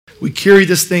We carry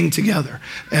this thing together.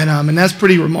 And that's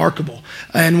pretty remarkable.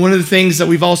 And one of the things that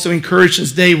we've also encouraged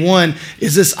since day one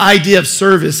is this idea of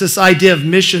service, this idea of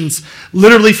missions,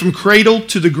 literally from cradle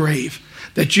to the grave.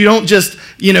 That you don't just,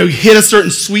 hit a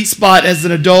certain sweet spot as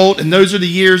an adult, and those are the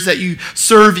years that you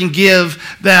serve and give,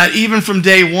 that even from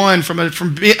day one, from a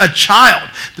child,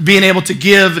 to being able to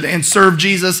give and serve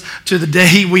Jesus to the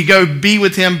day we go be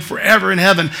with him forever in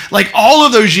heaven, like all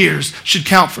of those years should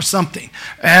count for something.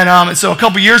 And so a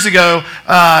couple years ago,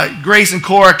 Grace and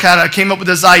Cora kind of came up with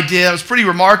this idea. It was pretty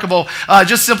remarkable,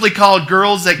 just simply called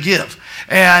Girls That Give.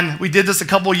 And we did this a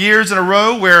couple years in a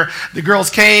row where the girls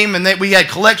came and we had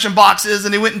collection boxes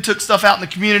and they went and took stuff out in the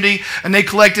community and they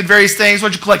collected various things.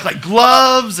 What'd you collect? Like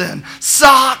gloves and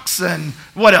socks and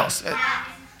what else?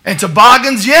 And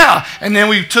toboggans, yeah. And then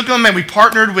we took them and we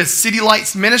partnered with City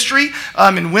Lights Ministry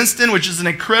in Winston, which is an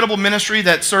incredible ministry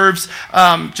that serves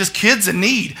just kids in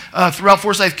need throughout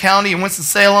Forsyth County and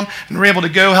Winston-Salem. And we're able to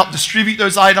go help distribute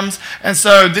those items. And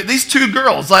so these two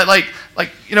girls, what grade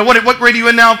are you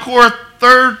in now, Cora?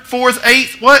 Third, fourth,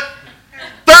 eighth, what?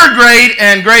 Third grade,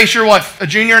 and Grace, you're what, a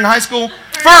junior in high school?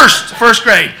 First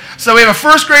grade. So we have a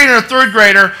first grader and a third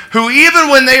grader who, even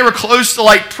when they were close to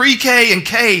like pre-K and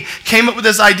K, came up with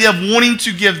this idea of wanting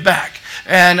to give back.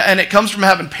 And it comes from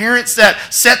having parents that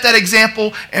set that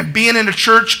example and being in a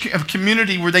church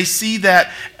community where they see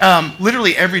that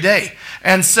literally every day.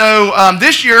 And so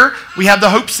this year, we have the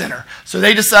Hope Center. So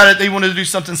they decided they wanted to do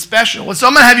something special. And so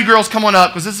I'm going to have you girls come on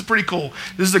up because this is pretty cool.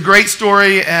 This is a great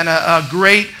story and a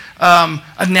great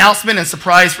announcement and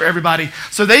surprise for everybody.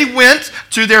 So they went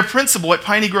to their principal at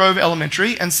Piney Grove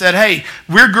Elementary and said, hey,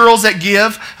 we're Girls That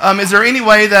Give. Is there any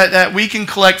way that we can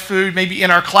collect food maybe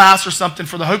in our class or something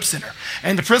for the Hope Center?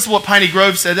 And the principal at Piney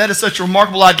Grove said, that is such a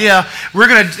remarkable idea. We're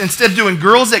going to, instead of doing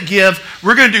Girls That Give,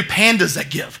 we're going to do Pandas That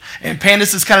Give. And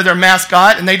Pandas is kind of their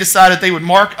mascot, and they decided they would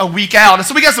mark a week out. And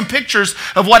so we got some pictures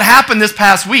of what happened this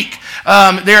past week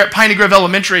there at Piney Grove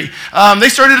Elementary. They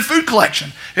started a food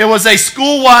collection. It was a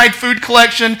school-wide food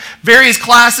collection, various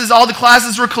classes, all the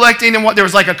classes were collecting, and there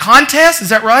was like a contest, is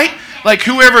that right? Like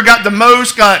whoever got the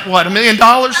most got, what, $1 million?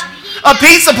 A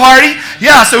pizza party.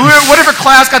 Yeah, so whatever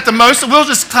class got the most, so we'll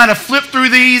just kind of flip through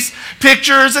these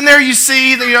pictures, and there you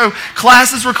see,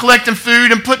 classes were collecting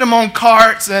food and putting them on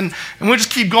carts, and we'll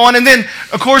just keep going. And then,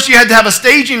 of course, you had to have a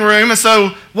staging room, and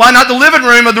so why not the living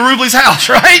room of the Rubley's house,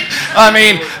 right?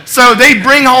 So they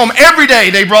bring home every day.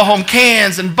 They brought home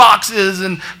cans and boxes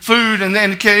and food, and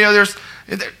then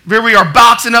here we are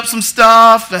boxing up some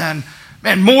stuff and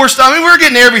more stuff. We're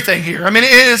getting everything here. It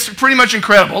is pretty much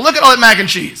incredible. Look at all that mac and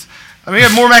cheese. We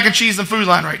have more mac and cheese than Food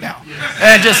Line right now.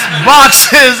 And just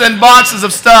boxes and boxes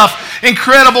of stuff.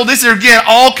 Incredible. This is, again,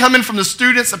 all coming from the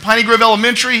students at Piney Grove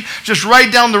Elementary, just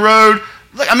right down the road.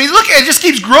 Look, it just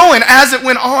keeps growing as it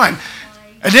went on.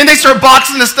 And then they start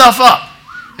boxing the stuff up.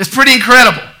 It's pretty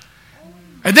incredible.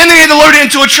 And then they had to load it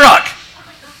into a truck.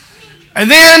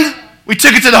 And then we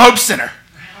took it to the Hope Center.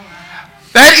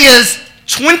 That is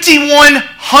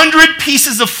 2,100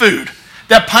 pieces of food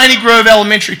that Piney Grove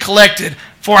Elementary collected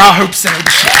for our Hope Center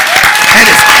this year. And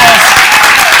it's awesome.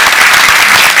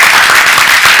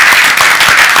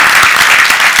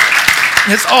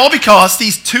 And it's all because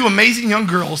these two amazing young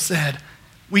girls said,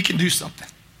 we can do something.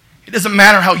 It doesn't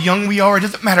matter how young we are. It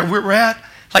doesn't matter where we're at.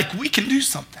 We can do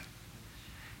something.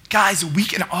 Guys, we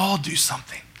can all do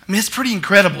something. It's pretty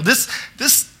incredible. This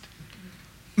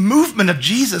movement of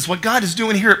Jesus, what God is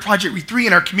doing here at Project We3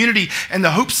 in our community and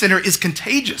the Hope Center is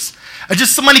contagious.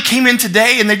 Somebody came in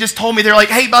today and they just told me, they're like,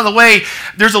 hey, by the way,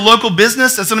 there's a local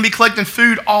business that's going to be collecting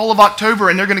food all of October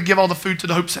and they're going to give all the food to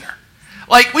the Hope Center.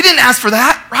 We didn't ask for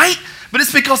that, right? But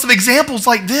it's because of examples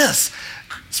like this.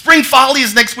 Spring Folly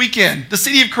is next weekend. The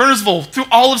city of Kernersville, through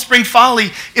all of Spring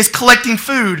Folly, is collecting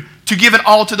food to give it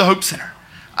all to the Hope Center.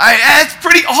 It's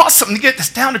pretty awesome to get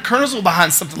this down to Kernersville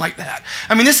behind something like that.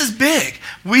 This is big.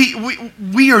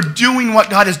 We are doing what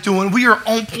God is doing. We are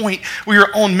on point. We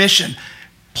are on mission.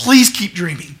 Please keep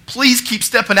dreaming. Please keep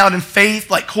stepping out in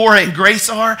faith like Cora and Grace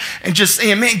are and just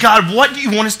saying, man, God, what do you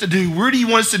want us to do? Where do you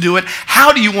want us to do it?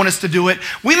 How do you want us to do it?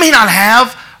 We may not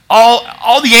have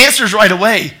all the answers right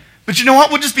away, but you know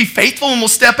what? We'll just be faithful and we'll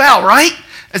step out, right?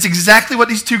 That's exactly what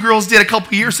these two girls did a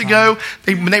couple years ago.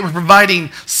 They were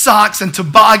providing socks and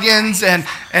toboggans and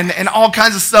all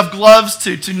kinds of stuff, gloves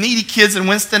to needy kids in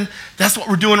Winston. That's what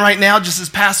we're doing right now, just this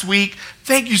past week.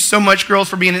 Thank you so much, girls,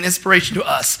 for being an inspiration to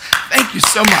us. Thank you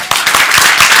so much.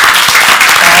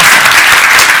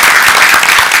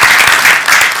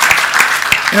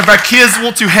 And if our kids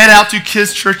want to head out to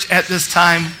Kids Church at this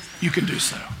time, you can do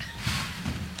so.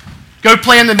 Go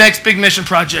plan the next big mission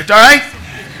project, all right?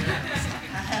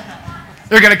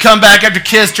 They're going to come back after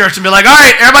Kids Church and be like, all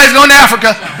right, everybody's going to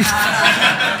Africa.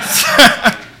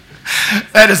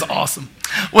 That is awesome.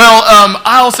 Well,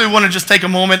 I also want to just take a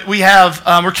moment.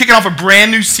 We're kicking off a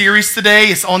brand new series today.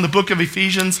 It's on the book of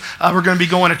Ephesians. We're going to be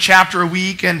going a chapter a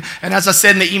week. And as I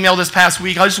said in the email this past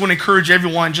week, I just want to encourage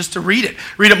everyone just to read it.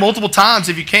 Read it multiple times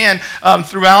if you can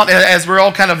throughout as we're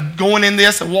all kind of going in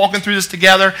this and walking through this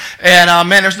together. And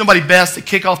man, there's nobody best to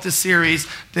kick off this series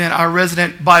than our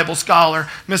resident Bible scholar,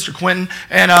 Mr. Quentin.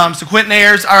 And so Quentin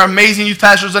Ayers, our amazing youth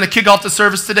pastor, is going to kick off the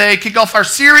service today, kick off our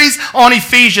series on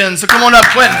Ephesians. So come on up,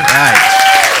 Quentin. All right.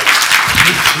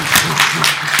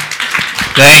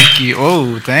 Thank you.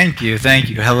 Oh, thank you.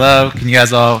 Hello. Can you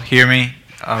guys all hear me?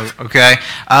 Oh, okay.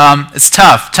 It's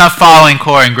tough following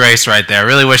Core and Grace right there. I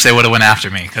really wish they would have went after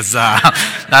me because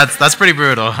that's pretty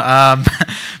brutal.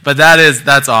 But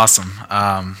that's awesome.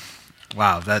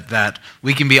 Wow, that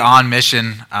we can be on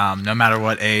mission no matter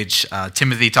what age.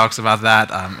 Timothy talks about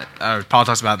that, or Paul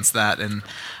talks about that in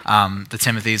the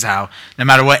Timothy's, how no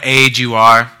matter what age you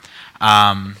are,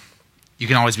 you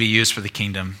can always be used for the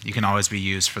kingdom. You can always be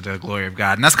used for the glory of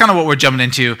God. And that's kind of what we're jumping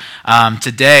into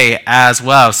today as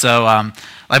well. So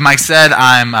like Mike said,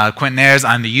 I'm Quentin Ayers.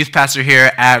 I'm the youth pastor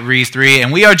here at Re 3,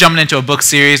 and we are jumping into a book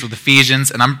series with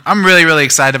Ephesians, and I'm really, really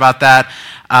excited about that.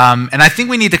 And I think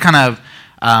we need to kind of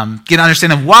get an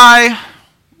understanding of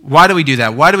why do we do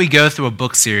that? Why do we go through a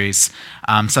book series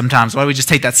sometimes? Why do we just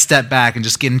take that step back and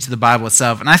just get into the Bible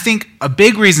itself? And I think a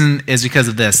big reason is because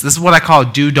of this. This is what I call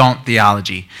do-don't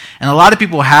theology. And a lot of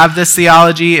people have this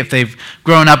theology if they've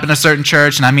grown up in a certain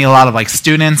church, and I mean a lot of like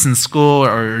students in school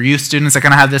or youth students that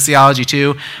kind of have this theology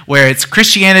too, where it's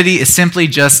Christianity is simply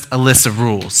just a list of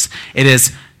rules. It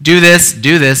is do this,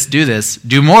 do this, do this,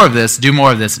 do more of this, do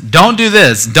more of this. Don't do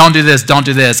this, don't do this, don't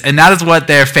do this. And that is what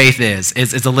their faith is.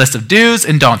 It's a list of do's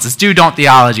and don'ts. It's do-don't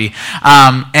theology.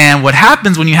 And what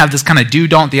happens when you have this kind of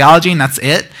do-don't theology, and that's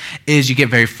it, is you get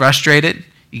very frustrated,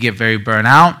 you get very burnt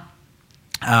out.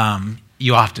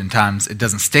 You oftentimes, it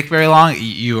doesn't stick very long.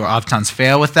 You oftentimes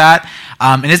fail with that.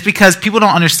 And it's because people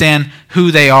don't understand who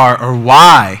they are or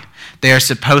why they are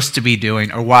supposed to be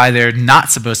doing or why they're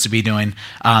not supposed to be doing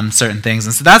certain things.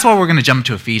 And so that's why we're going to jump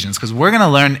to Ephesians, because we're going to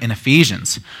learn in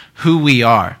Ephesians who we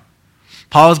are.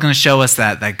 Paul is going to show us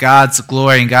that God's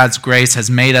glory and God's grace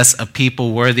has made us a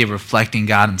people worthy of reflecting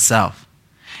God himself.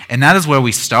 And that is where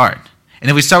we start. And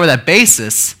if we start with that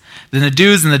basis, then the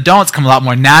do's and the don'ts come a lot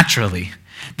more naturally.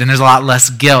 Then there's a lot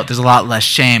less guilt, there's a lot less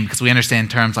shame, because we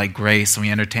understand terms like grace, and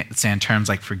we understand terms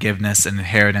like forgiveness and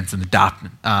inheritance and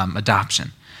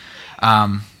adoption.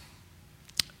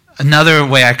 Another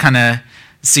way I kind of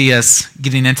see us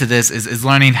getting into this is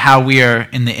learning how we are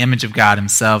in the image of God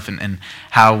himself and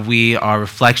how we are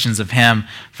reflections of him.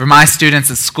 For my students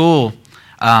at school,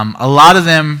 a lot of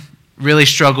them really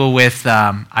struggle with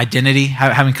identity,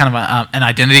 having kind of an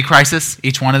identity crisis,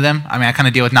 each one of them. I mean, I kind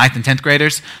of deal with 9th and 10th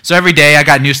graders. So every day I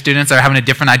got new students that are having a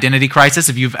different identity crisis.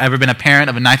 If you've ever been a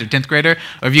parent of a 9th or 10th grader,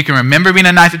 or if you can remember being a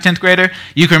 9th or 10th grader,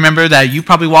 you can remember that you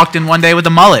probably walked in one day with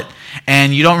a mullet.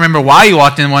 And you don't remember why you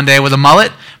walked in one day with a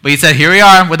mullet, but you said, here we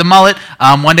are with a mullet.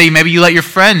 One day maybe you let your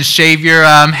friends shave your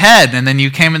head, and then you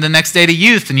came in the next day to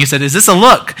youth, and you said, is this a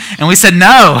look? And we said,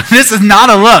 no, this is not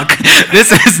a look.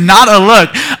 This is not a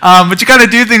look. But you kind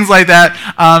of do things like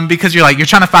that because you're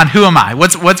trying to find, who am I?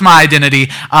 What's my identity?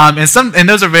 And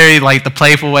those are very like the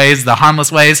playful ways, the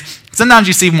harmless ways. Sometimes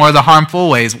you see more of the harmful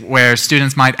ways where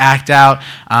students might act out.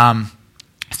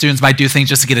 Students might do things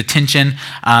just to get attention.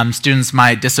 Students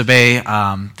might disobey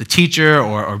the teacher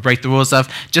or break the rules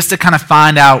stuff just to kind of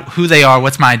find out who they are,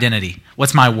 what's my identity,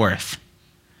 what's my worth.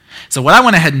 So what I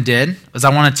went ahead and did was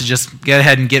I wanted to just get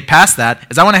ahead and get past that,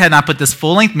 is I went ahead and I put this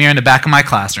full-length mirror in the back of my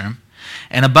classroom,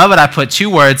 and above it I put 2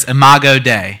 words, Imago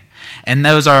Dei. And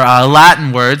those are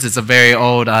Latin words. It's a very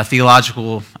old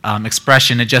theological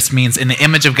expression. It just means in the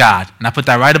image of God. And I put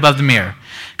that right above the mirror.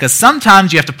 Because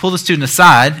sometimes you have to pull the student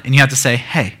aside and you have to say,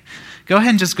 hey, go ahead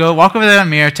and just go walk over to that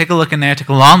mirror, take a look in there, take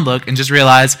a long look, and just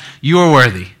realize you are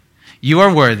worthy. You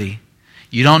are worthy.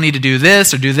 You don't need to do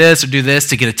this or do this or do this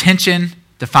to get attention,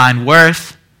 to find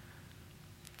worth,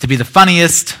 to be the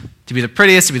funniest, to be the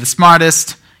prettiest, to be the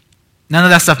smartest. None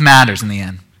of that stuff matters in the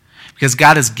end. Because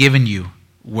God has given you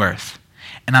worth.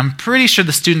 And I'm pretty sure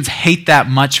the students hate that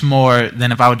much more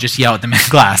than if I would just yell at them in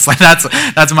class. Like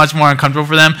that's much more uncomfortable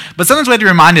for them. But sometimes we have to be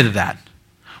reminded of that.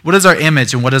 What is our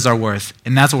image and what is our worth?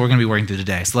 And that's what we're going to be working through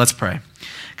today. So let's pray.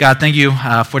 God, thank you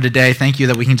for today. Thank you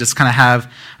that we can just kind of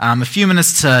have a few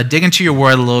minutes to dig into your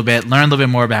word a little bit, learn a little bit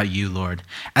more about you, Lord.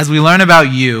 As we learn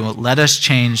about you, let us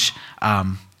change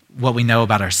what we know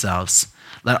about ourselves.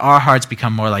 Let our hearts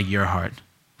become more like your heart.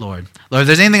 Lord. Lord, if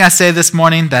there's anything I say this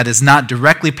morning that is not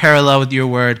directly parallel with your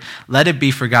word, let it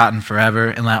be forgotten forever,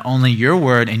 and let only your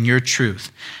word and your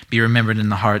truth be remembered in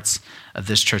the hearts of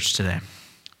this church today.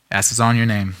 I ask this all in your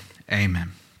name.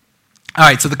 Amen. All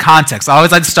right, so the context. I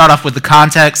always like to start off with the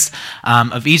context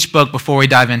of each book before we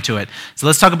dive into it. So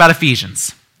let's talk about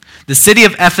Ephesians. The city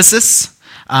of Ephesus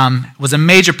was a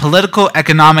major political,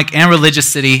 economic, and religious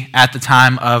city at the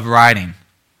time of writing.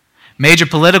 Major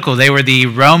political, they were the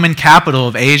Roman capital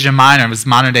of Asia Minor, it was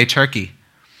modern-day Turkey.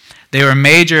 They were a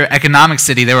major economic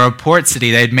city, they were a port city,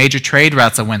 they had major trade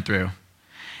routes that went through.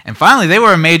 And finally, they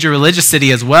were a major religious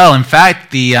city as well. In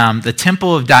fact, the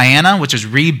Temple of Diana, which was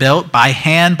rebuilt by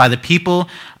hand by the people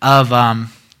of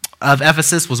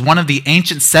Ephesus, was one of the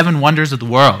ancient 7 wonders of the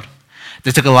world. They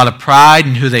took a lot of pride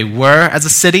in who they were as a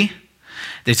city.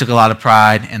 They took a lot of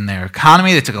pride in their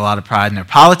economy. They took a lot of pride in their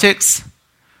politics.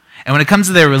 And when it comes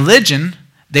to their religion,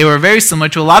 they were very similar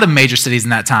to a lot of major cities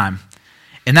in that time.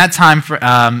 In that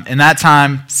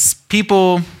time,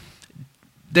 people,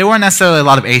 there weren't necessarily a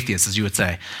lot of atheists, as you would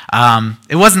say.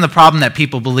 It wasn't the problem that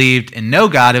people believed in no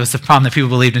God. It was the problem that people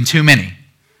believed in too many,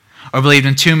 or believed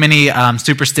in too many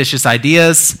superstitious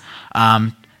ideas.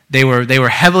 They were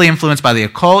heavily influenced by the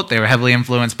occult. They were heavily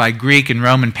influenced by Greek and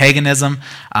Roman paganism.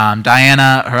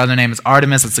 Diana, her other name is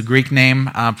Artemis. It's a Greek name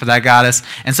for that goddess.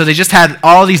 And so they just had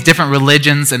all these different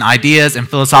religions and ideas and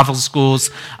philosophical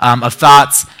schools of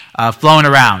thoughts flowing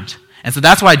around. And so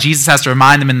that's why Jesus has to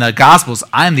remind them in the Gospels,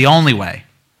 I am the only way.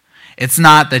 It's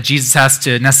not that Jesus has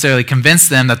to necessarily convince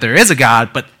them that there is a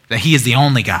God, but that he is the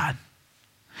only God.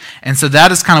 And so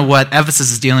that is kind of what Ephesus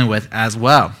is dealing with as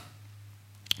well.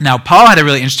 Now, Paul had a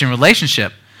really interesting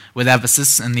relationship with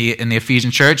Ephesus in the Ephesian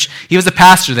church. He was a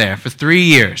pastor there for 3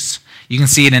 years. You can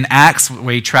see it in Acts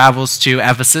where he travels to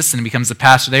Ephesus and he becomes a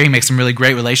pastor there. He makes some really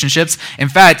great relationships. In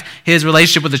fact, his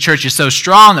relationship with the church is so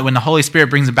strong that when the Holy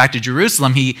Spirit brings him back to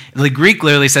Jerusalem, the Greek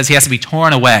literally says he has to be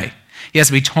torn away. He has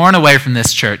to be torn away from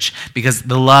this church because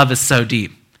the love is so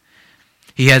deep.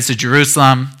 He heads to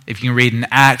Jerusalem. If you can read in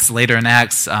Acts, later in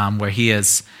Acts, where he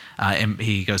is...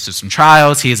 he goes through some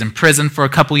trials. He is in prison for a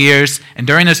couple years. And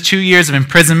during those 2 years of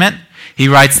imprisonment, he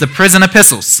writes the prison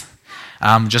epistles,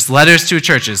 just letters to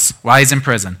churches while he's in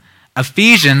prison.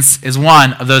 Ephesians is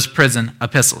one of those prison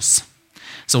epistles.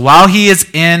 So while he is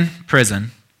in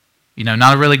prison,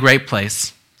 not a really great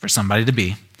place for somebody to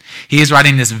be, he is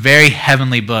writing this very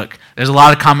heavenly book. There's a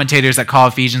lot of commentators that call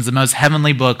Ephesians the most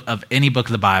heavenly book of any book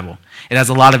of the Bible. It has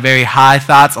a lot of very high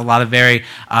thoughts, a lot of very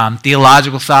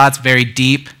theological thoughts, very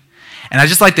deep. And I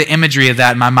just like the imagery of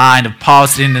that in my mind, of Paul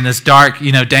sitting in this dark,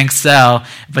 dank cell,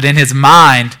 but in his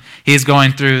mind, he's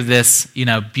going through this,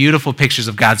 beautiful pictures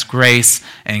of God's grace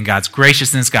and God's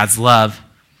graciousness, God's love.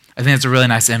 I think it's a really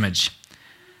nice image.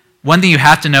 One thing you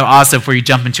have to know also before you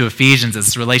jump into Ephesians is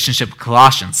its relationship with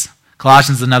Colossians.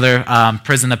 Colossians is another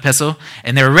prison epistle,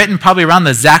 and they were written probably around the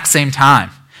exact same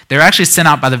time. They were actually sent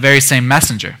out by the very same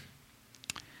messenger.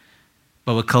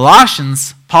 But with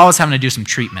Colossians, Paul was having to do some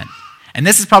treatment. And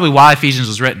this is probably why Ephesians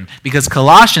was written, because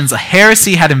Colossians, a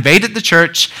heresy had invaded the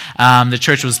church. The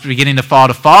church was beginning to fall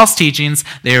to false teachings.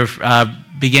 They were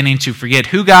beginning to forget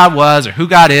who God was or who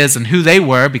God is and who they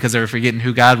were because they were forgetting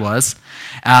who God was.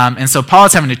 And so Paul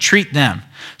is having to treat them.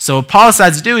 So what Paul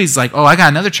decides to do, he's like, I got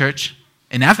another church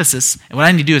in Ephesus, and what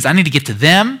I need to do is I need to get to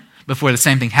them before the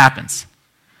same thing happens.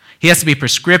 He has to be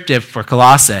prescriptive for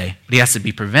Colossae, but he has to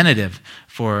be preventative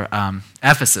for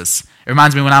Ephesus. It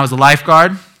reminds me when I was a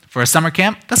lifeguard for a summer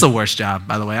camp. That's the worst job,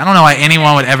 by the way. I don't know why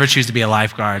anyone would ever choose to be a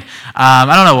lifeguard. I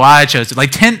don't know why I chose it.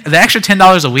 The extra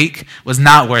 $10 a week was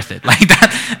not worth it.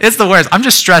 It's the worst. I'm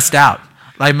just stressed out.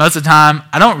 Most of the time,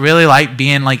 I don't really like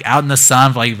being out in the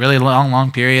sun for really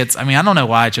long periods. I don't know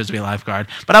why I chose to be a lifeguard,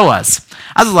 but I was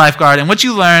a lifeguard. And what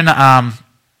you learn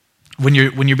when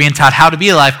you're being taught how to be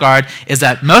a lifeguard is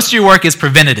that most of your work is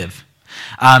preventative.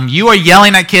 You are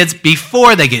yelling at kids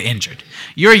before they get injured.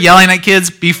 You're yelling at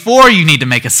kids before you need to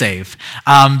make a save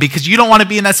because you don't want to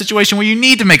be in that situation where you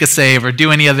need to make a save or do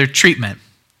any other treatment.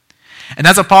 And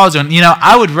that's what Paul's doing.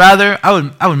 I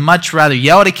would much rather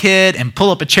yell at a kid and pull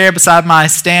up a chair beside my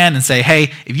stand and say,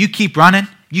 hey, if you keep running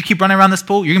around this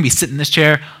pool, you're going to be sitting in this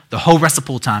chair the whole rest of the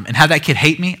pool time and have that kid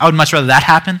hate me. I would much rather that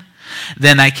happen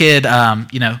than that kid,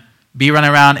 be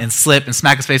running around and slip and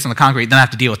smack his face on the concrete, then I have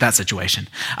to deal with that situation.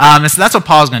 And so that's what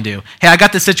Paul's going to do. Hey, I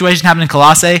got this situation happening in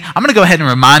Colossae. I'm going to go ahead and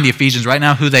remind the Ephesians right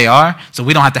now who they are so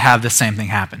we don't have to have this same thing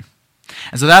happen.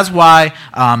 And so that's why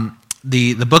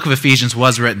the book of Ephesians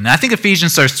was written. And I think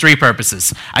Ephesians serves 3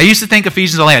 purposes. I used to think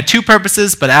Ephesians only had 2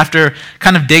 purposes, but after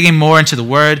kind of digging more into the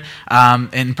word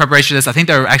in preparation for this, I think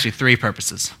there are actually 3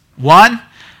 purposes. One,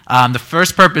 the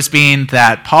first purpose being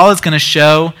that Paul is going to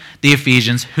show the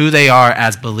Ephesians who they are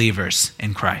as believers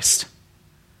in Christ.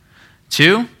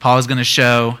 2, Paul is going to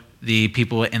show the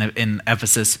people in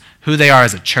Ephesus who they are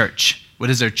as a church. What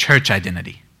is their church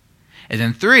identity? And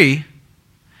then 3,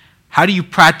 how do you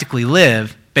practically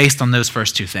live based on those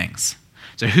first 2 things?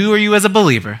 So who are you as a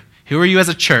believer? Who are you as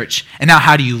a church? And now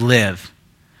how do you live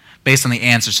based on the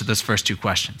answers to those first 2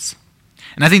 questions?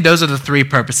 And I think those are the 3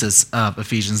 purposes of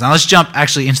Ephesians. Now let's jump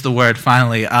actually into the word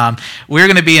finally. We're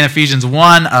going to be in Ephesians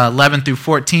 1, 11 through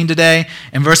 14 today.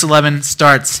 And verse 11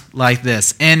 starts like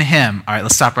this. In him. All right,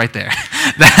 let's stop right there.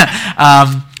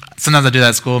 Sometimes I do that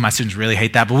at school. My students really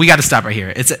hate that. But we got to stop right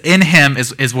here. It's in him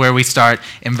is where we start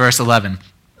in verse 11.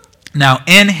 Now,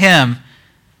 in him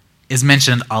is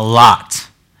mentioned a lot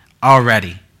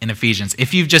already in Ephesians.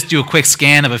 If you just do a quick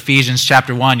scan of Ephesians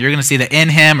chapter 1, you're going to see that in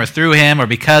him or through him or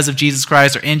because of Jesus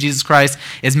Christ or in Jesus Christ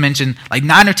is mentioned like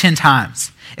 9 or 10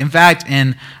 times. In fact,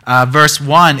 in verse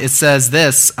 1, it says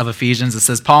this of Ephesians. It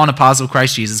says, Paul, an apostle of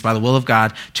Christ Jesus, by the will of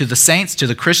God, to the saints, to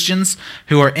the Christians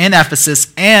who are in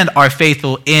Ephesus and are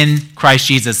faithful in Christ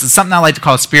Jesus. It's something I like to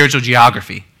call spiritual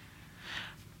geography.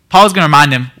 Paul's going to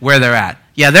remind them where they're at.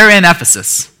 Yeah, they're in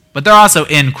Ephesus, but they're also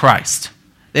in Christ.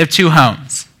 They have 2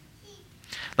 homes.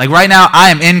 Like right now, I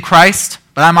am in Christ,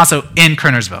 but I'm also in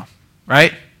Kernersville,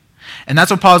 right? And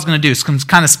that's what Paul's going to do, some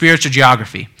kind of spiritual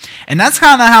geography. And that's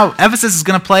kind of how Ephesus is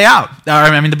going to play out.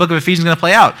 The book of Ephesians is going to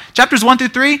play out. Chapters 1 through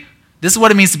 3, this is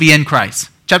what it means to be in Christ.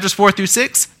 Chapters 4 through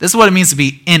 6, this is what it means to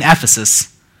be in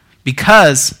Ephesus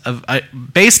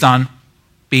based on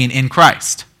being in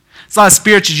Christ. It's a lot of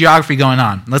spiritual geography going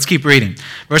on. Let's keep reading.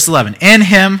 Verse 11. In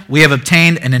him we have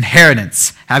obtained an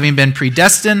inheritance, having been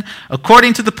predestined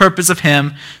according to the purpose of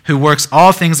him who works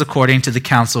all things according to the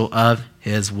counsel of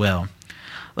his will.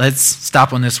 Let's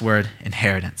stop on this word,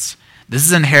 inheritance. This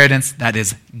is inheritance that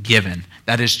is given,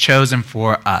 that is chosen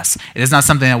for us. It is not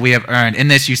something that we have earned. In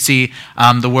this you see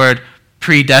the word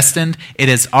predestined. It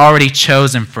is already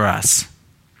chosen for us.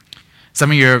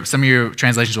 Some of your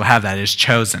translations will have that. It is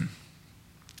chosen.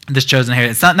 This chosen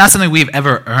inheritance. It's not something we've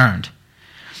ever earned.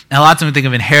 And a lot of times we think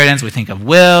of inheritance, we think of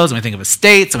wills, and we think of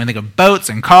estates, and we think of boats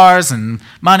and cars and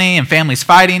money and families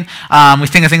fighting. We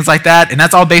think of things like that, and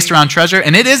that's all based around treasure,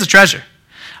 and it is a treasure.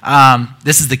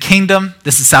 This is the kingdom,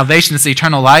 this is salvation, this is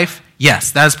eternal life.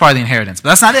 Yes, that is part of the inheritance, but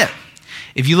that's not it.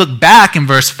 If you look back in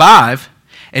verse 5,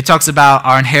 it talks about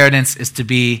our inheritance is to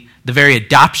be the very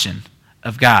adoption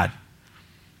of God.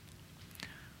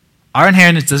 Our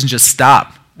inheritance doesn't just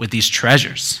stop with these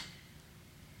treasures.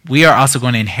 We are also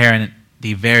going to inherit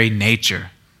the very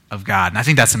nature of God. And I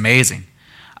think that's amazing.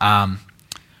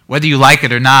 Whether you like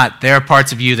it or not, there are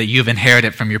parts of you that you've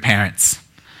inherited from your parents.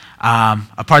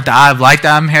 A part that I've liked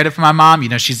that I've inherited from my mom,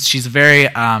 she's very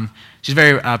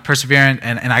perseverant,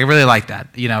 and I really like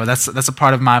that. That's a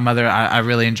part of my mother I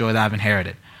really enjoy that I've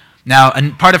inherited. Now, a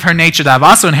part of her nature that I've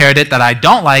also inherited that I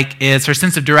don't like is her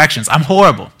sense of directions. I'm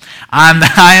horrible.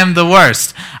 I am the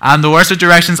worst. I'm the worst with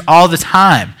directions all the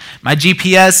time. My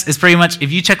GPS is pretty much,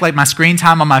 if you check like my screen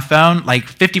time on my phone, like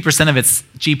 50% of it's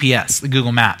GPS, the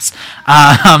Google Maps.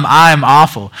 I'm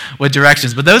awful with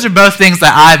directions. But those are both things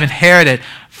that I've inherited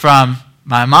from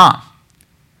my mom.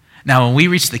 Now, when we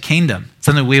reach the kingdom,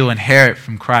 something we will inherit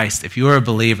from Christ, if you are a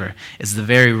believer, is the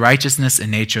very righteousness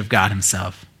and nature of God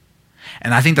himself.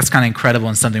 And I think that's kind of incredible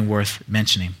and something worth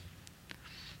mentioning.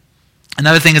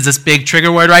 Another thing is this big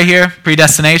trigger word right here,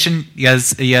 predestination. You guys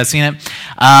seen it?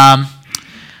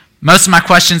 Most of my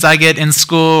questions I get in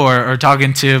school or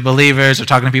talking to believers or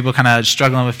talking to people kind of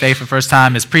struggling with faith for the first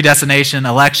time is predestination,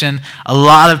 election. A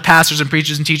lot of pastors and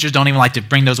preachers and teachers don't even like to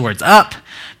bring those words up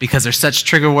because they're such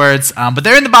trigger words, but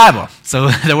they're in the Bible, so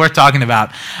they're worth talking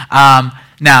about.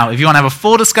 Now, if you want to have a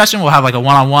full discussion, we'll have like a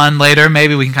one-on-one later.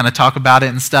 Maybe we can kind of talk about it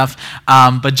and stuff.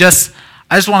 I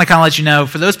just want to kind of let you know,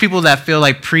 for those people that feel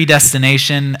like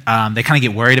predestination, they kind of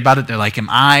get worried about it. They're like, am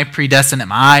I predestined?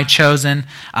 Am I chosen?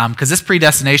 Because this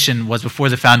predestination was before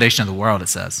the foundation of the world, it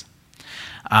says.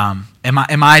 Am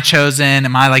I chosen?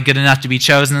 Am I like good enough to be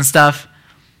chosen and stuff?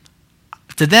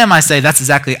 To them, I say that's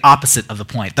exactly opposite of the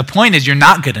point. The point is you're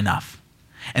not good enough.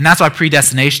 And that's why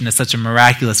predestination is such a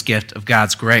miraculous gift of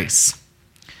God's grace.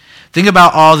 Think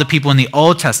about all the people in the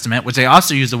Old Testament, which they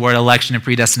also use the word election and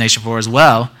predestination for as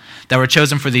well, that were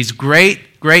chosen for these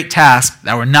great, great tasks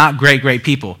that were not great, great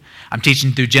people. I'm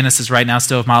teaching through Genesis right now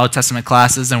still with my Old Testament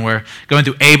classes, and we're going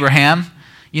through Abraham.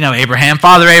 You know Abraham,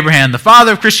 the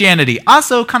father of Christianity.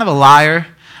 Also kind of a liar,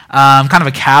 kind of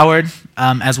a coward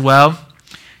as well.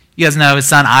 You guys know his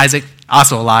son Isaac,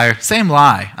 also a liar. Same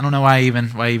lie. I don't know why I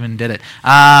even did it.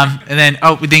 And then,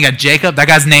 we think of Jacob. That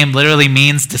guy's name literally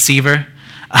means deceiver.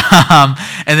 And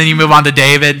then you move on to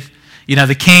David.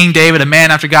 The king David, a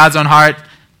man after God's own heart.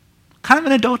 kind of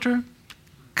an adulterer,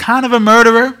 kind of a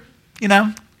murderer,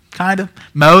 kind of.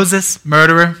 Moses,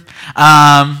 murderer.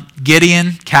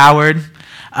 Gideon, coward.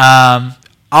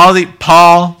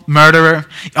 Paul, murderer.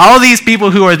 All these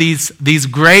people who are these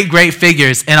great, great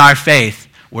figures in our faith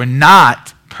were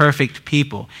not perfect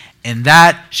people. And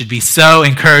that should be so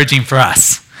encouraging for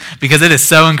us, because it is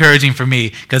so encouraging for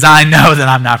me, because I know that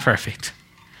I'm not perfect.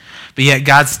 But yet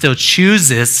God still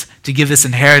chooses to give this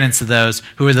inheritance to those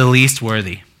who are the least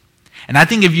worthy. And I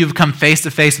think if you've come face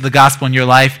to face with the gospel in your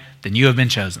life, then you have been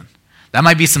chosen. That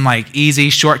might be some easy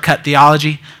shortcut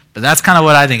theology, but that's kind of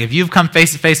what I think. If you've come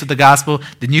face to face with the gospel,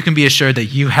 then you can be assured that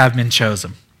you have been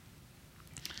chosen.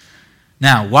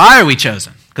 Now, why are we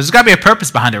chosen? Because there's got to be a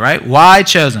purpose behind it, right? Why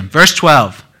chosen? Verse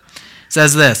 12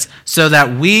 says this, so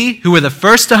that we who were the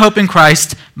first to hope in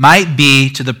Christ might be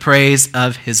to the praise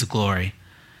of his glory.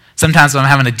 Sometimes when I'm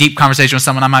having a deep conversation with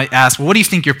someone, I might ask, well, what do you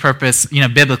think your purpose,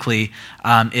 biblically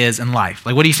is in life?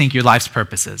 What do you think your life's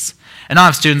purpose is? And I'll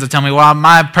have students that tell me, well,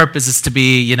 my purpose is to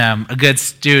be, a good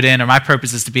student, or my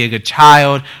purpose is to be a good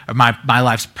child, or my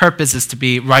life's purpose is to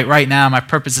be, right now, my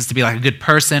purpose is to be like a good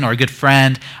person or a good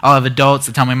friend. I'll have adults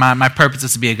that tell me my purpose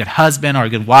is to be a good husband or a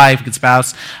good wife, a good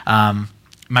spouse.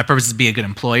 My purpose is to be a good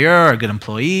employer or a good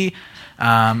employee.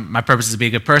 My purpose is to be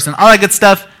a good person, all that good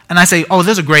stuff. And I say, oh,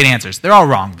 those are great answers. They're all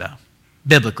wrong, though,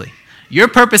 biblically. Your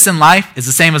purpose in life is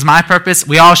the same as my purpose.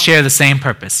 We all share the same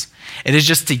purpose. It is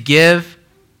just to give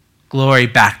glory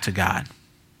back to God.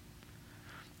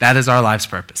 That is our life's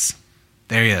purpose.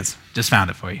 There he is. Just found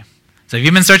it for you. So if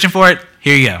you've been searching for it,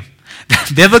 here you go.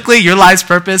 Biblically, your life's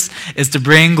purpose is to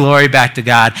bring glory back to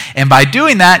God. And by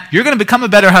doing that, you're going to become a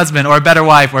better husband or a better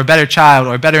wife or a better child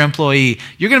or a better employee.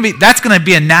 That's going to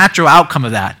be a natural outcome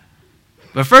of that.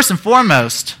 But first and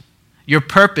foremost, your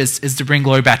purpose is to bring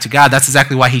glory back to God. That's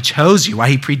exactly why he chose you, why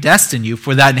he predestined you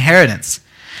for that inheritance.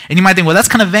 And you might think, well, that's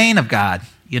kind of vain of God,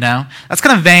 That's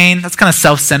kind of vain. That's kind of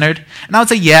self-centered. And I would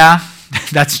say, yeah,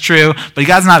 that's true. But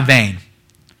God's not vain.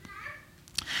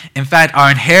 In fact, our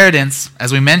inheritance,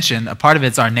 as we mentioned, a part of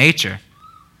it's our nature.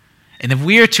 And if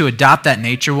we are to adopt that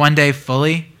nature one day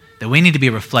fully, then we need to be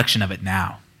a reflection of it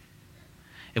now.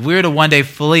 If we were to one day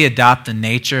fully adopt the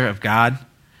nature of God,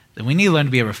 then we need to learn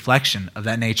to be a reflection of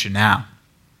that nature now.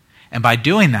 And by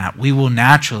doing that, we will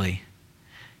naturally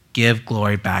give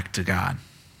glory back to God.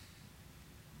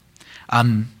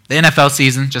 The NFL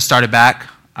season just started back.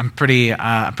 I'm pretty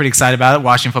excited about it.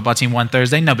 Washington football team won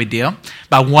Thursday, no big deal.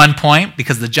 About 1 point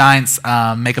because the Giants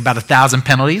make about 1,000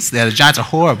 penalties. Yeah, the Giants are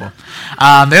horrible.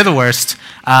 They're the worst.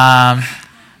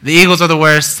 The Eagles are the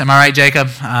worst. Am I right, Jacob?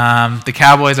 The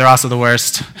Cowboys are also the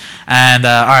worst. And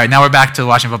all right, now we're back to the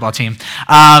Washington football team.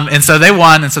 And so they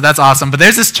won, and so that's awesome. But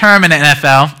there's this term in the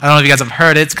NFL. I don't know if you guys have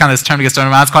heard it. It's kind of this term that gets thrown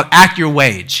around. It's called act your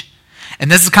wage. And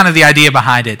this is kind of the idea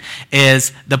behind it,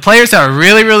 is the players that are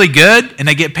really, really good and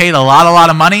they get paid a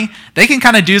lot of money, they can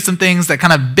kind of do some things that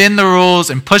kind of bend the rules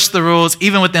and push the rules,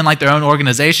 even within their own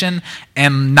organization,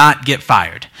 and not get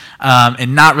fired.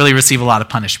 And not really receive a lot of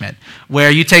punishment.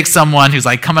 Where you take someone who's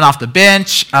coming off the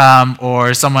bench,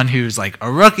 or someone who's a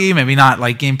rookie, maybe not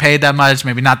getting paid that much,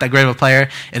 maybe not that great of a player,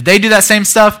 if they do that same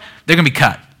stuff, they're going to be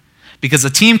cut. Because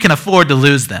the team can afford to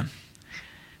lose them.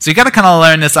 So you got to kind of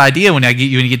learn this idea when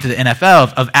you get to the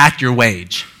NFL of act your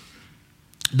wage.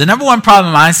 The number one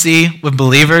problem I see with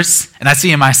believers, and I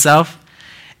see in myself,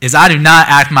 is I do not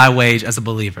act my wage as a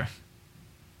believer.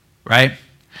 Right?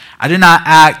 I do not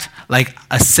act like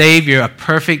a Savior, a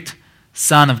perfect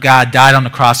Son of God died on the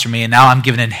cross for me, and now I'm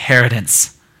given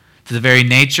inheritance to the very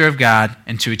nature of God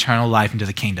and to eternal life into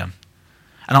the kingdom.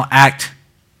 I don't act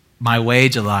my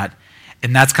wage a lot,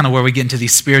 and that's kind of where we get into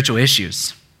these spiritual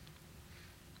issues.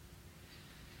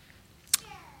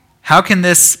 How can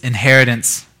this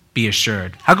inheritance be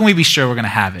assured? How can we be sure we're going to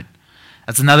have it?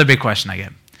 That's another big question I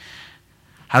get.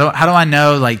 How do I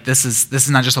know this is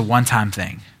not just a one-time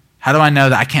thing? How do I know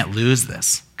that I can't lose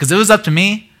this? Because if it was up to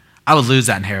me, I would lose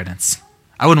that inheritance.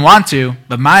 I wouldn't want to,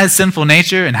 but my sinful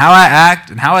nature and how I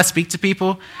act and how I speak to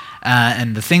people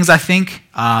and the things I think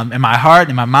in my heart,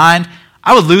 in my mind,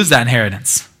 I would lose that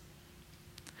inheritance.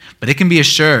 But it can be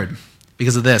assured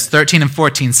because of this. 13 and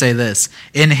 14 say this.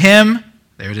 In him,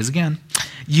 there it is again,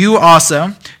 you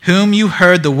also, whom you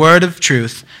heard the word of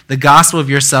truth, the gospel of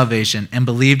your salvation, and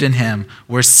believed in him,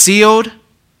 were sealed.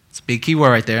 It's a big key word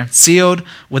right there. Sealed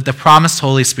with the promised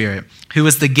Holy Spirit, who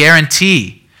is the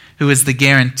guarantee or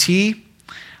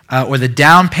the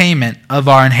down payment of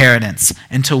our inheritance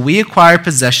until we acquire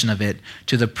possession of it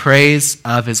to the praise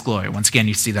of his glory. Once again,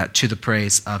 you see that, to the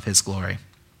praise of his glory.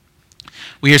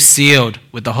 We are sealed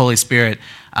with the Holy Spirit.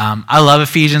 I love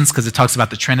Ephesians because it talks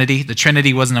about the Trinity. The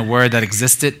Trinity wasn't a word that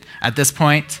existed at this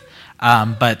point.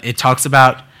 but it talks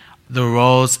about the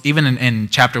roles, even in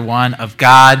chapter 1, of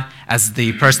God as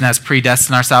the person that's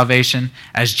predestined our salvation,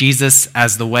 as Jesus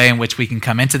as the way in which we can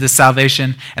come into this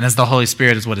salvation, and as the Holy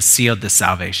Spirit is what has sealed this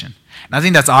salvation. And I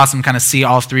think that's awesome, kind of see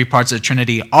all three parts of the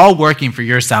Trinity all working for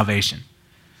your salvation.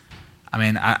 I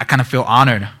mean, I kind of feel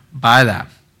honored by that.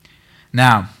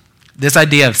 Now, this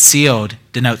idea of sealed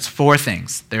denotes four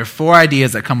things. There are four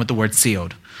ideas that come with the word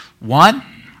sealed. One,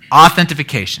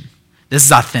 authentication. This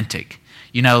is authentic.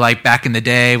 You know, like back in the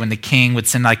day when the king would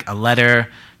send like a letter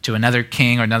to another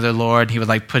king or another lord, he would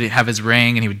like have his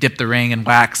ring, and he would dip the ring in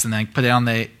wax and then put it on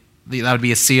that would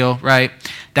be a seal, right?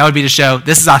 That would be to show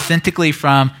this is authentically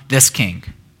from this king,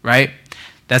 right?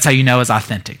 That's how you know it's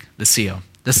authentic, the seal.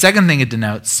 The second thing it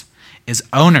denotes is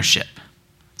ownership.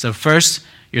 So first,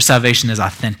 your salvation is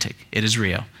authentic. It is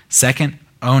real. Second,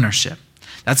 ownership.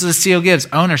 That's what the seal gives,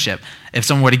 ownership. If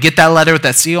someone were to get that letter with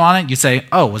that seal on it, you'd say,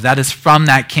 oh, well, that is from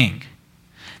that king.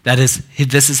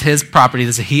 This is his property.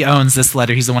 He owns this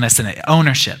letter. He's the one that sent it.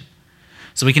 Ownership.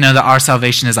 So we can know that our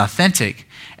salvation is authentic,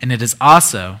 and it is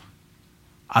also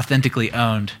authentically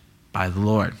owned by the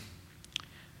Lord.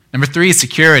 Number 3 is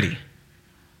security.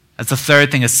 That's the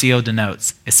third thing a seal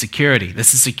denotes, is security.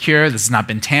 This is secure. This has not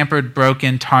been tampered,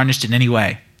 broken, tarnished in any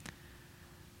way.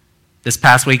 This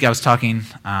past week I was talking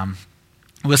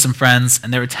with some friends,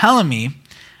 and they were telling me,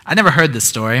 I never heard this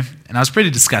story, and I was pretty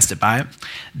disgusted by it.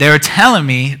 They were telling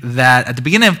me that at the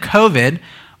beginning of COVID,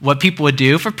 what people would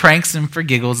do for pranks and for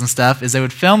giggles and stuff is they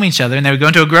would film each other, and they would go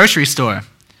into a grocery store.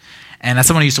 And as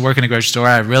someone who used to work in a grocery store,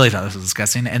 I really thought this was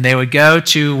disgusting. And they would go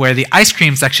to where the ice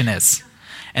cream section is.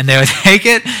 And they would take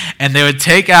it, and they would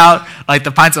take out like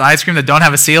the pints of ice cream that don't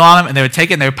have a seal on them, and they would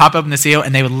take it, and they would pop open the seal,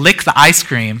 and they would lick the ice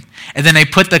cream, and then they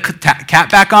put the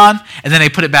cap back on, and then they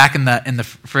put it back in the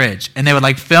fridge. And they would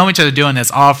like film each other doing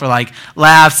this, all for like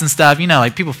laughs and stuff. You know,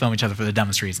 like people film each other for the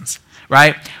dumbest reasons,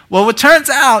 right? Well, what turns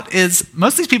out is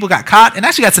most of these people got caught and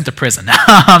actually got sent to prison.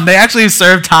 They actually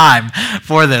served time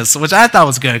for this, which I thought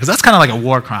was good, because that's kind of like a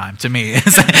war crime to me,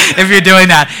 if you're doing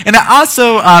that. And it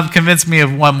also convinced me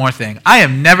of one more thing. I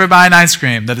am never buying ice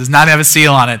cream that does not have a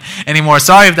seal on it anymore.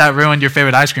 Sorry if that ruined your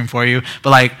favorite ice cream for you,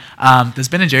 but like, does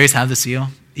Ben & Jerry's have the seal?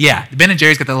 Yeah, Ben &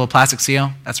 Jerry's got that little plastic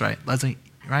seal. That's right. Leslie,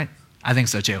 right? I think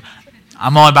so too.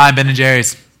 I'm only buying Ben &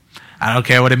 Jerry's. I don't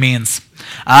care what it means.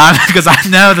 Because I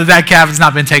know that cap has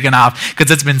not been taken off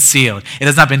because it's been sealed. It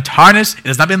has not been tarnished. It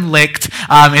has not been licked.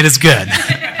 It is good.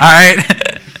 All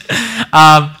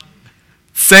right?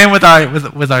 Same with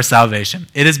our salvation.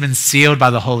 It has been sealed by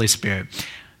the Holy Spirit.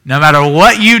 No matter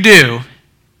what you do,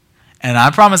 and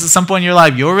I promise at some point in your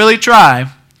life you'll really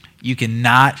try, you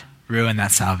cannot ruin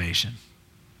that salvation.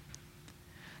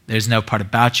 There's no part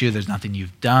about you. There's nothing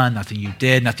you've done, nothing you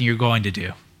did, nothing you're going to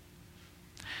do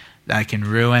that can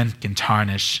ruin, can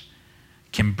tarnish,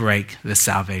 can break this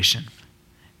salvation.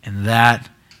 And that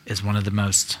is one of the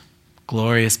most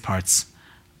glorious parts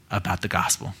about the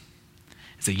gospel,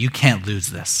 is that you can't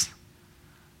lose this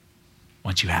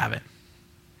once you have it.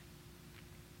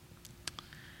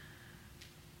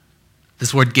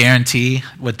 This word guarantee,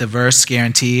 with the verse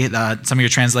guarantee, some of your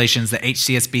translations, the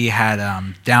HCSB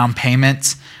had down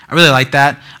payment. I really like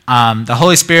that. The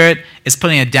Holy Spirit is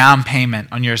putting a down payment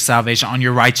on your salvation, on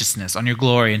your righteousness, on your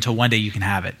glory, until one day you can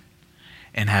have it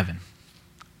in heaven.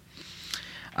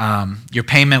 Your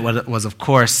payment was, of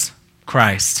course,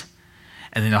 Christ.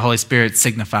 And then the Holy Spirit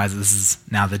signifies that this is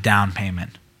now the down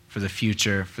payment for the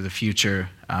future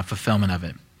fulfillment of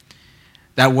it.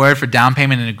 That word for down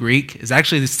payment in the Greek is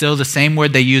actually still the same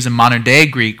word they use in modern day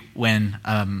Greek when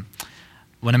a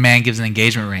man gives an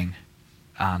engagement ring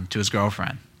to his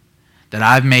girlfriend. That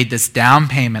I've made this down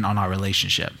payment on our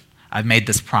relationship. I've made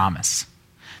this promise.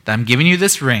 That I'm giving you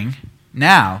this ring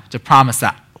now to promise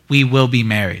that we will be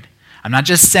married. I'm not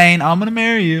just saying, oh, I'm going to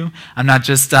marry you. I'm not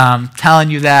just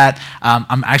telling you that.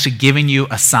 I'm actually giving you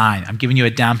a sign. I'm giving you a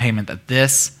down payment that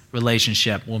this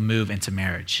relationship will move into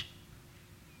marriage.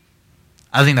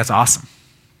 I think that's awesome,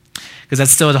 because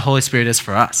that's still what the Holy Spirit is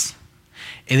for us.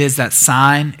 It is that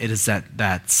sign, it is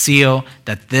that seal,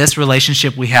 that this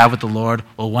relationship we have with the Lord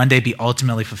will one day be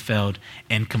ultimately fulfilled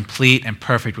in complete and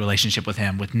perfect relationship with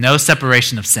Him, with no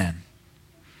separation of sin.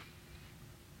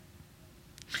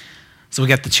 So we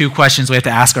got the two questions we have to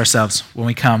ask ourselves when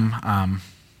we come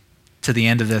to the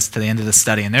end of this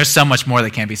study. And there's so much more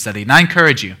that can't be studied. And I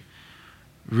encourage you,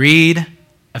 read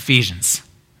Ephesians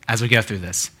as we go through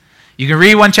this. You can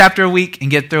read one chapter a week and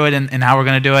get through it and how we're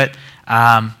going to do it.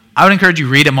 I would encourage you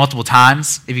to read it multiple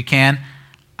times if you can.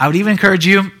 I would even encourage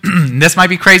you, this might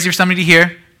be crazy for somebody to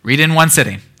hear, read it in one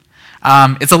sitting.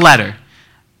 It's a letter.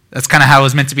 That's kind of how it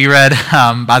was meant to be read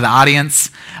by the audience.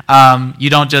 You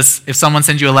don't just, if someone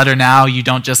sends you a letter now, you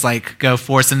don't just like go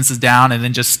 4 sentences down and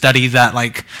then just study that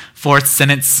like 4th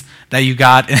sentence that you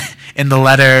got in the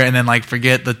letter and then like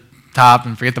forget the top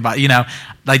and forget the bottom.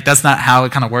 Like that's not how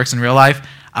it kind of works in real life.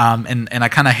 And I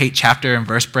kind of hate chapter and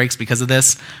verse breaks because of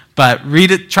this. But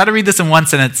try to read this in one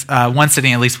sentence, one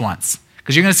sitting at least once,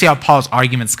 because you're going to see how Paul's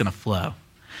argument is going to flow,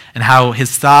 and how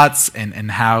his thoughts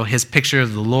and how his picture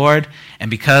of the Lord,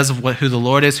 and because of who the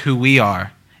Lord is, who we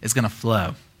are, is going to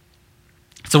flow.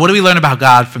 So what do we learn about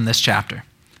God from this chapter?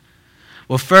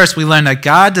 Well, first, we learn that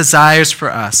God desires for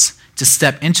us to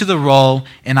step into the role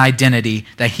and identity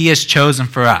that he has chosen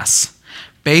for us,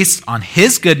 based on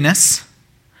his goodness,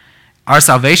 our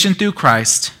salvation through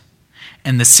Christ,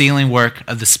 and the sealing work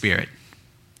of the Spirit.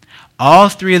 All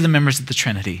 3 of the members of the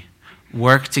Trinity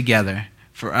work together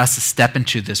for us to step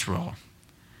into this role,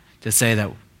 to say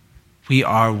that we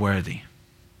are worthy.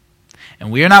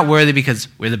 And we are not worthy because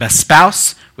we're the best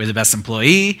spouse, we're the best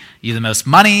employee, you're the most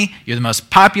money, you're the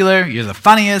most popular, you're the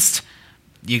funniest,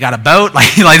 you got a boat,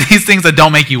 like these things that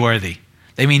don't make you worthy.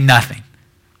 They mean nothing.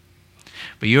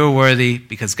 But you're worthy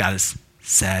because God has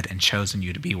said and chosen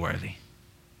you to be worthy.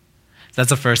 So that's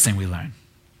the first thing we learn.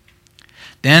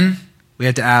 Then we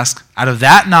have to ask, out of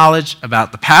that knowledge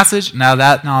about the passage, and out of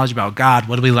that knowledge about God,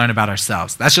 what do we learn about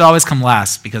ourselves? That should always come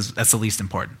last because that's the least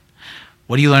important.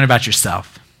 What do you learn about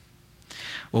yourself?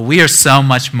 Well, we are so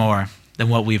much more than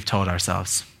what we've told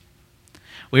ourselves.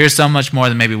 We are so much more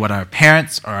than maybe what our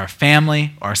parents or our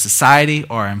family or our society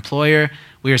or our employer,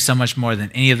 we are so much more than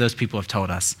any of those people have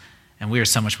told us. And we are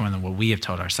so much more than what we have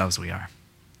told ourselves we are.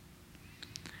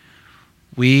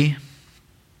 We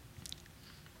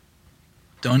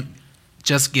don't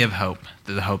just give hope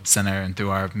through the Hope Center and through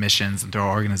our missions and through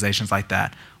our organizations like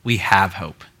that. We have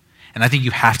hope. And I think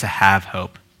you have to have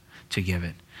hope to give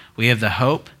it. We have the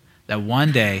hope that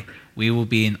one day we will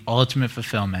be in ultimate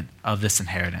fulfillment of this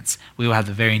inheritance. We will have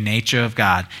the very nature of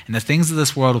God, and the things of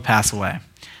this world will pass away.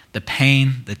 The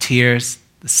pain, the tears,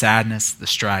 the sadness, the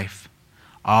strife,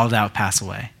 all that will pass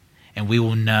away, and we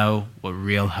will know what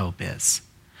real hope is.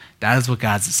 That is what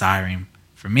God's desiring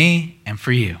for me and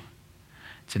for you,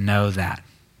 to know that.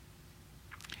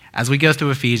 As we go through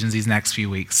Ephesians these next few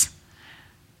weeks,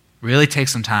 really take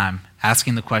some time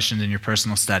asking the questions in your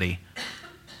personal study.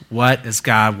 What is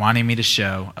God wanting me to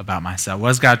show about myself? What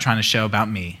is God trying to show about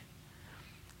me?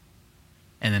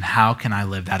 And then how can I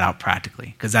live that out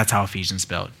practically? Because that's how Ephesians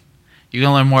built. You're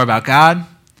going to learn more about God,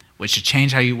 which should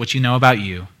change what you know about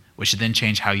you, which should then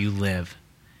change how you live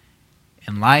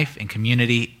in life, in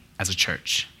community, as a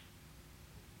church.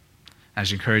 I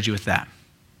should encourage you with that.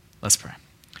 Let's pray.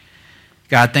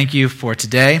 God, thank you for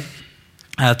today.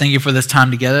 Thank you for this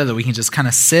time together that we can just kind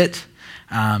of sit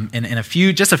in a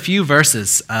few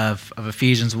verses of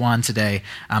Ephesians 1 today,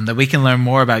 that we can learn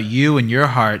more about you and your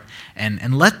heart,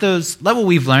 and let what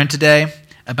we've learned today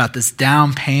about this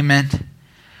down payment,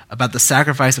 about the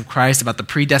sacrifice of Christ, about the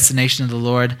predestination of the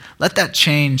Lord, let that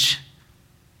change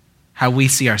how we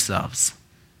see ourselves.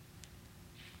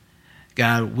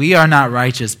 God, we are not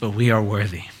righteous, but we are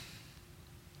worthy.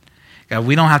 God,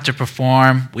 we don't have to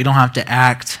perform, we don't have to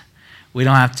act, we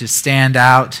don't have to stand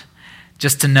out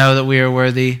just to know that we are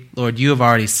worthy. Lord, you have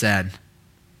already said,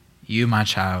 you, my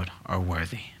child, are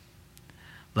worthy.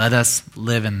 Let us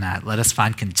live in that. Let us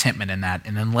find contentment in that.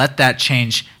 And then let that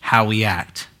change how we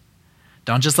act.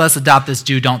 Don't just let us adopt this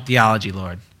do-don't theology,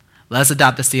 Lord. Let us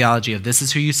adopt this theology of this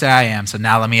is who you say I am, so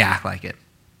now let me act like it.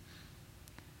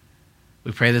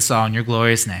 We pray this all in your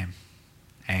glorious name.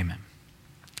 Amen.